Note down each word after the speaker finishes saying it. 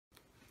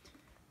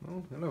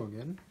Well, hello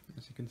again.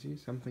 As you can see,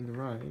 something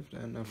arrived,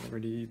 and I've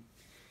already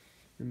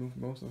removed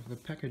most of the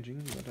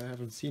packaging, but I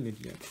haven't seen it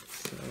yet.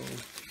 So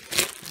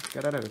let's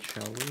get at it,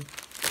 shall we?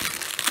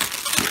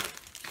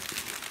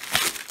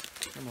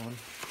 Come on.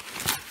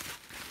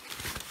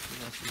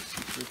 Give us some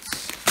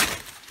secrets.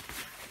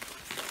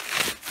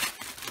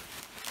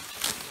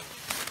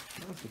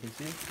 As you can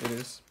see, it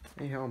is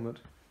a helmet.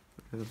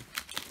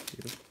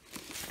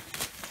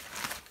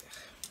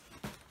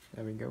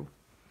 There we go.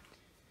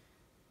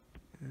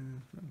 It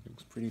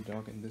looks pretty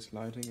dark in this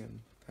lighting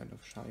and kind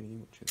of shiny,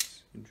 which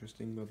is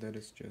interesting, but that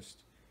is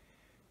just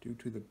due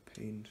to the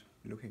paint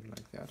looking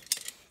like that.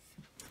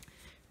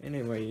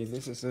 Anyway,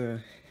 this is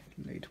a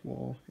late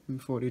war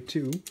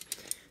M42.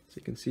 As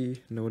you can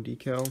see, no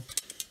decal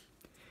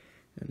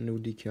and no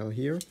decal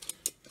here.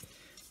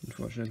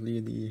 Unfortunately,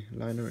 the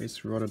liner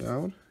is rotted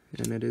out,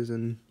 and it is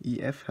an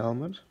EF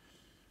helmet.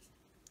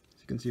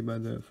 As you can see by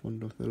the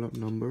front of the lot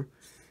number.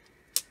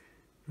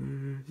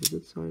 Is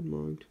it side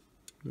marked?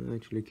 I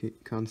actually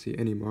can't see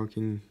any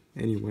marking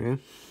anywhere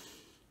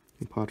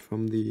apart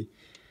from the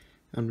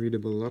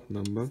unreadable lot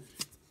number.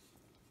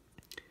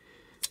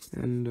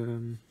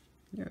 And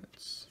yeah,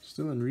 it's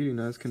still in really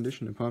nice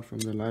condition apart from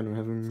the liner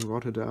having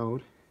rotted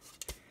out.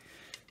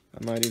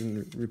 I might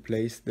even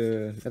replace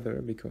the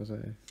leather because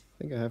I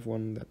think I have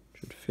one that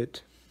should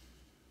fit.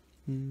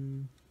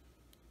 Yeah,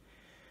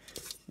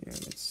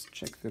 let's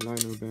check the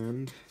liner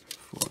band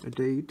for a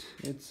date.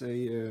 It's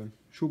a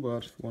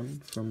Schubert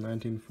one from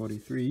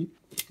 1943.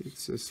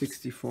 It's a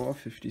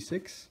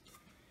 6456,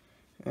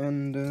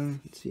 and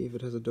let's see if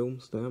it has a dome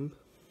stamp.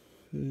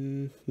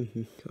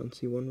 Can't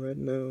see one right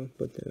now,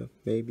 but there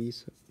may be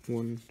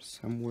one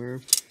somewhere.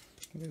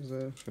 It is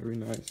a very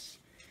nice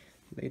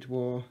late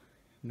war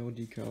no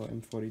decal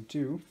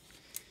M42,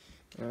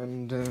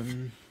 and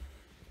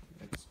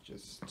let's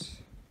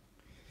just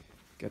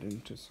get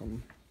into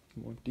some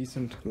more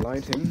decent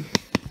lighting.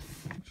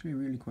 Actually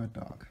really quite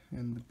dark,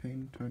 and the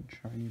paint turned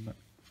shiny by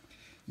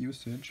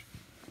usage.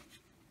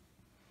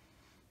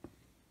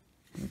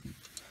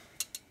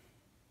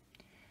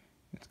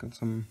 It's got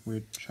some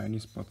weird shiny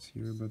spots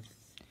here, but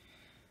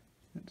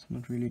it's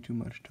not really too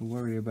much to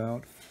worry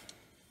about.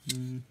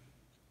 Yeah,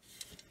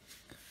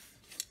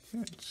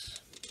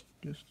 it's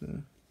just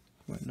a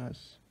quite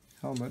nice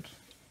helmet.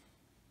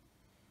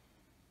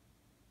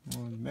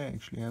 Well, it may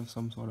actually have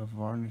some sort of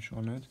varnish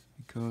on it,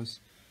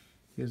 because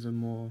here's a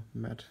more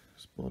matte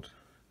spot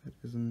that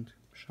isn't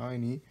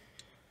shiny.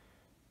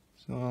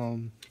 So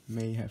I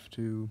may have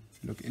to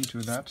look into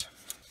that.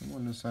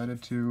 Someone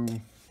decided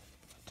to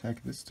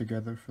tag this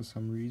together for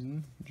some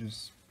reason, which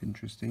is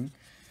interesting.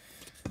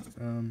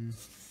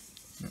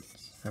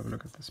 Let's have a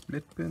look at the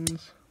split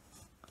pins.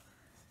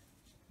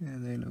 Yeah,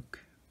 they look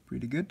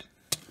pretty good.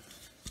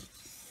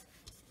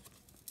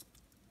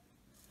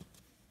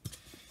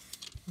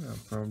 I'll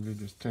probably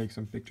just take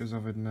some pictures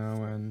of it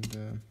now and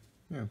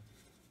yeah,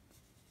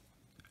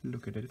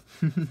 look at it.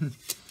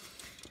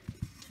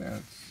 Yeah,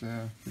 it's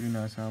a really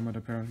nice helmet.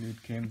 Apparently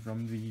it came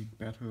from the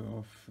Battle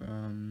of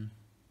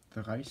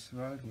the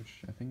Reichswald,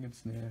 which I think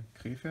it's near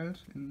Krefeld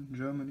in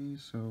Germany,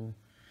 so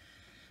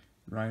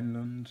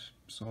Rhineland,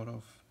 sort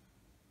of,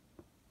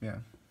 yeah,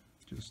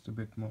 just a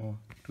bit more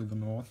to the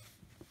north.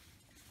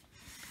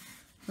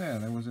 So yeah,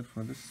 that was it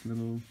for this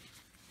little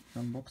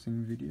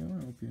unboxing video. I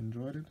hope you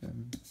enjoyed it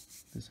and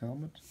this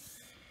helmet,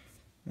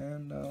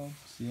 and I'll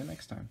see you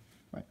next time.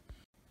 Bye.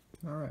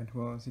 Alright,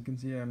 well, as you can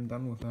see, I'm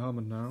done with the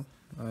helmet now.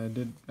 I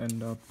did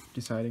end up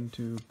deciding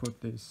to put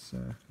this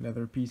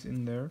leather piece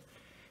in there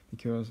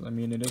because, I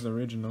mean, it is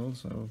original,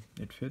 so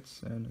it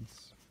fits, and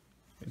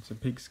it's a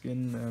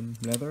pigskin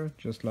leather,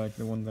 just like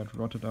the one that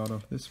rotted out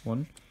of this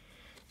one.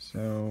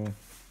 So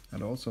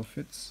that also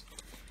fits,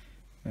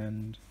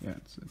 and yeah,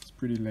 it's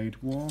pretty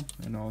late war.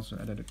 And I also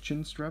added a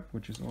chin strap,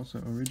 which is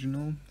also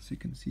original. As you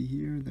can see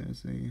here,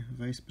 there's a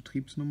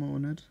Reichsbetriebsnummer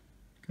on it.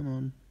 Come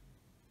on.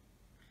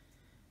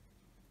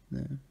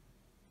 There.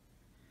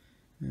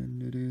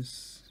 And it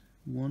is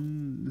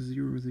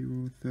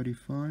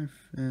 10035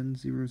 and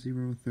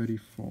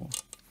 0034.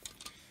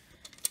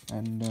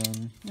 And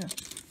yeah,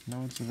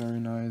 now it's a very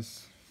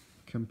nice,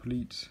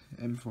 complete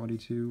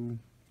M42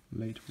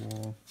 late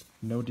war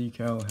no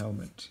decal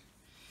helmet.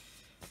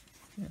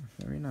 Yeah,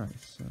 very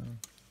nice.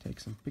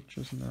 Take some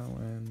pictures now,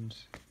 and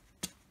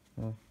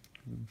well,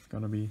 I'm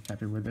gonna be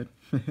happy with it.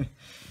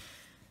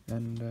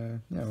 And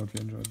yeah, I hope you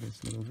enjoyed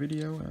this little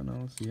video, and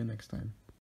I'll see you next time.